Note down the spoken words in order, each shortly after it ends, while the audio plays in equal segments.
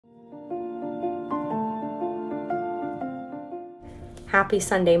Happy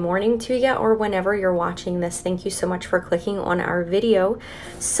Sunday morning to you, or whenever you're watching this. Thank you so much for clicking on our video.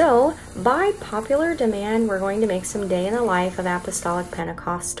 So by popular demand, we're going to make some day in the life of Apostolic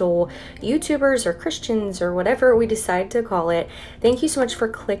Pentecostal YouTubers or Christians or whatever we decide to call it. Thank you so much for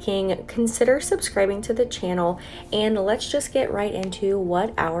clicking. Consider subscribing to the channel, and let's just get right into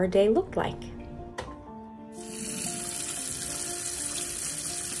what our day looked like.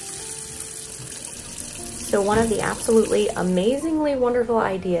 So one of the absolutely amazingly wonderful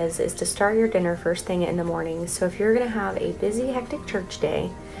ideas is to start your dinner first thing in the morning. So if you're going to have a busy, hectic church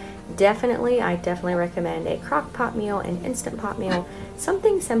day, I definitely recommend a crock pot meal, an instant pot meal,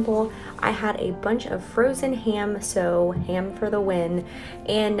 something simple. I had a bunch of frozen ham, so ham for the win.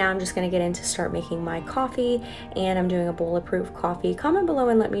 And now I'm just going to get into start making my coffee, and I'm doing a bulletproof coffee. Comment below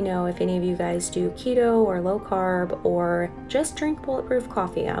and let me know if any of you guys do keto or low carb or just drink bulletproof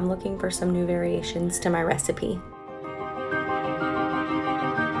coffee. I'm looking for some new variations to my recipe.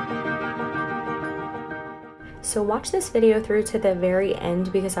 So watch this video through to the very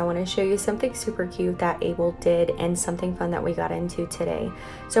end because I want to show you something super cute that Abel did and something fun that we got into today.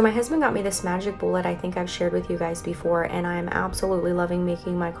 So my husband got me this magic bullet. I think I've shared with you guys before, and I'm absolutely loving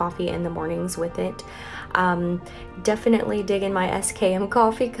making my coffee in the mornings with it. Definitely digging my SKM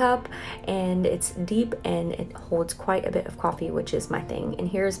coffee cup, and it's deep and it holds quite a bit of coffee, which is my thing. And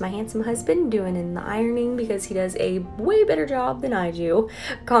here's my handsome husband doing in the ironing because he does a way better job than I do.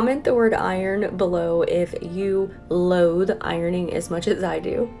 Comment the word iron below if you loathe ironing as much as I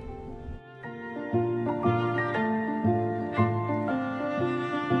do.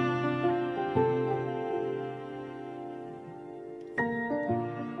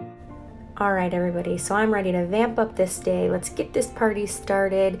 All right, everybody, so I'm ready to vamp up this day. Let's get this party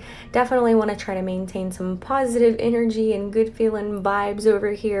started. Definitely want to try to maintain some positive energy and good feeling vibes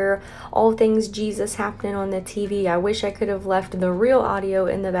over here. All things Jesus happening on the TV. I wish I could have left the real audio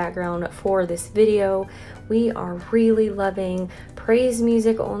in the background for this video. We are really loving praise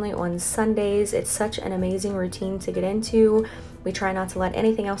music only on Sundays. It's such an amazing routine to get into. We try not to let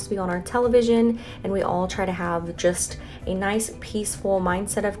anything else be on our television, and we all try to have just a nice, peaceful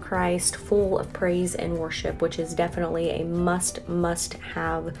mindset of Christ, full of praise and worship, which is definitely a must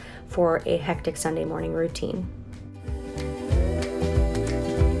have for a hectic Sunday morning routine.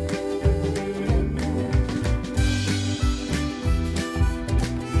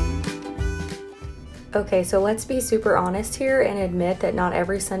 Okay, so let's be super honest here and admit that not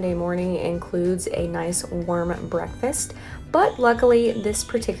every Sunday morning includes a nice warm breakfast, but luckily this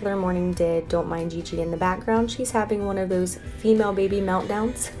particular morning did. Don't mind Gigi in the background. She's having one of those female baby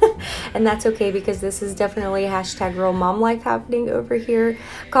meltdowns, and that's okay because this is definitely hashtag girl mom life happening over here.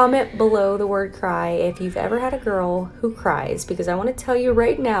 Comment below the word cry if you've ever had a girl who cries, because I want to tell you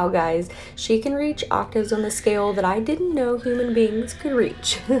right now, guys, she can reach octaves on the scale that I didn't know human beings could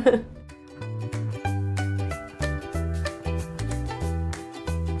reach.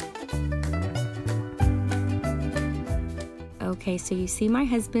 Okay, so you see my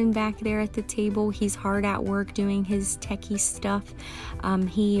husband back there at the table. He's hard at work doing his techie stuff.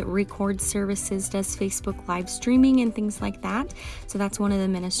 He records services, does Facebook live streaming and things like that. So that's one of the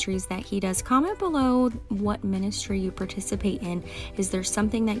ministries that he does. Comment below what ministry you participate in. Is there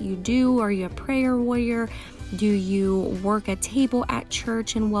something that you do? Are you a prayer warrior? Do you work a table at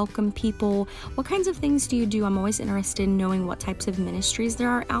church and welcome people? What kinds of things do you do? I'm always interested in knowing what types of ministries there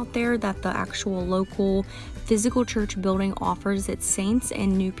are out there that the actual local physical church building offers its saints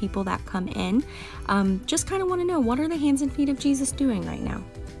and new people that come in. Just kind of want to know, what are the hands and feet of Jesus doing right now?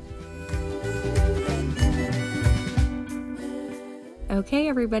 Okay,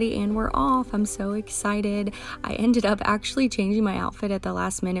 everybody, and we're off. I'm so excited. I ended up actually changing my outfit at the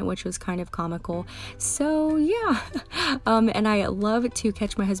last minute, which was kind of comical. So yeah, and I love to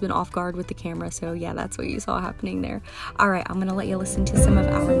catch my husband off guard with the camera. So yeah, that's what you saw happening there. All right, I'm gonna let you listen to some of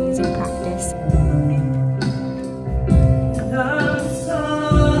our music practice. I'm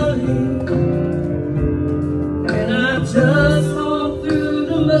sorry, and I just walked through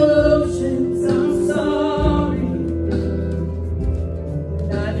the motions. I'm sorry,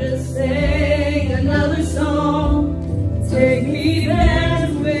 I just sang another song. Take me back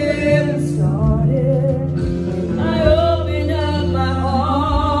to where we started. I opened up my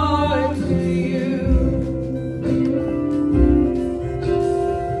heart to you.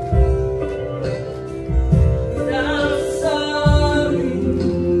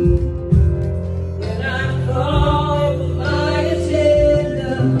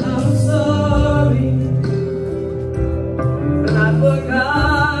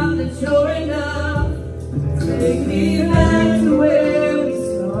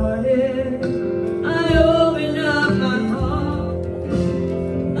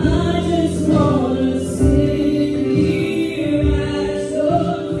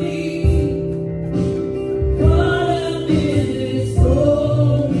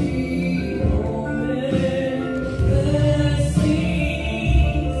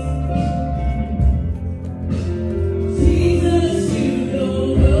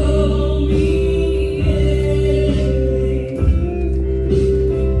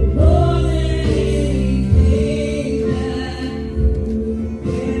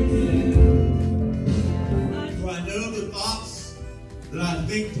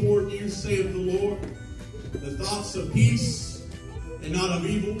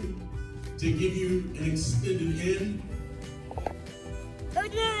 able to give you an extended hand.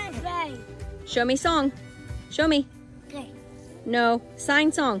 Show me song. Show me. Okay. No.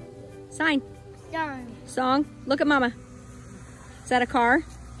 Sign song. Sign. Song. Look at Mama. Is that a car?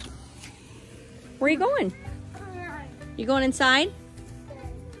 Where are you going? You going inside?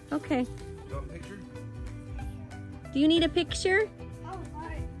 Okay. You want a picture? Do you need a picture?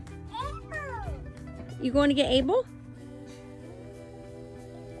 You going to get Abel?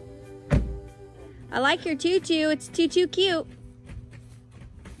 I like your tutu. It's tutu cute.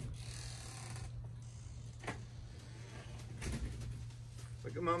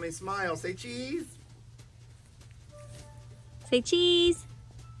 Look at Mommy smile. Say cheese. Say cheese.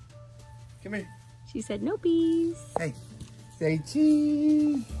 Come here. She said no peas. Hey. Say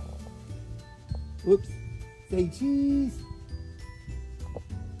cheese. Whoops. Say cheese.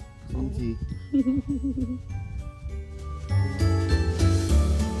 Say cheese.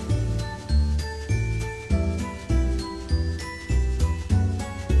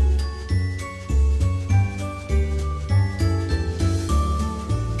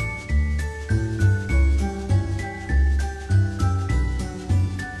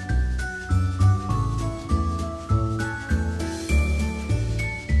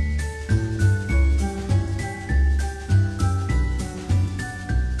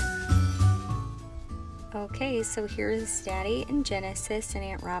 Okay, so here's Daddy and Genesis and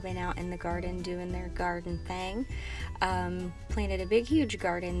Aunt Robin out in the garden doing their garden thing. Planted a big, huge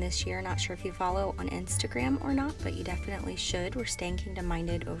garden this year. Not sure if you follow on Instagram or not, but you definitely should. We're staying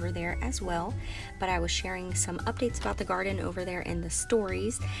kingdom-minded over there as well. But I was sharing some updates about the garden over there in the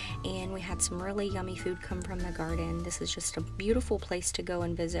stories, and we had some really yummy food come from the garden. This is just a beautiful place to go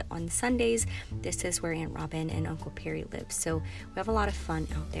and visit on Sundays. This is where Aunt Robin and Uncle Perry live, so we have a lot of fun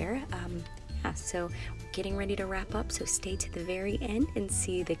out there. Yeah, so we're getting ready to wrap up, so stay to the very end and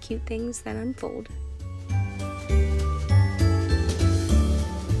see the cute things that unfold.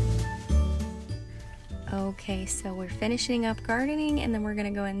 Okay, so we're finishing up gardening and then we're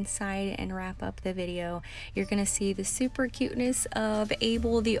gonna go inside and wrap up the video. You're gonna see the super cuteness of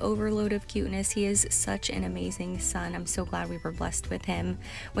Abel, the overload of cuteness. He is such an amazing son. I'm so glad we were blessed with him.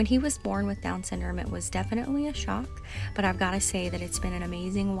 When he was born with Down syndrome, it was definitely a shock, but I've gotta say that it's been an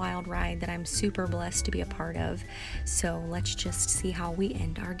amazing wild ride that I'm super blessed to be a part of. So let's just see how we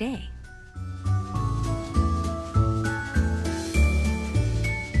end our day.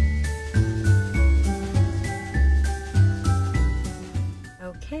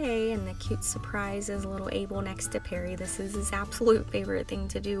 Okay, and the cute surprise is little Abel next to Perry. This is his absolute favorite thing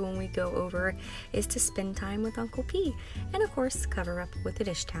to do when we go over, is to spend time with Uncle P, and of course cover up with a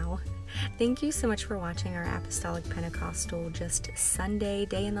dish towel. Thank you so much for watching our Apostolic Pentecostal just Sunday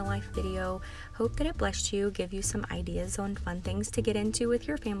day in the life video. Hope that it blessed you, give you some ideas on fun things to get into with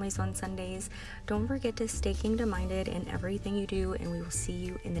your families on Sundays. Don't forget to stay kingdom minded in everything you do, and we will see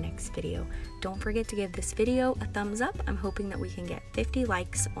you in the next video. Don't forget to give this video a thumbs up. I'm hoping that we can get 50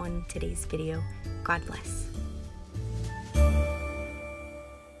 likes on today's video. God bless.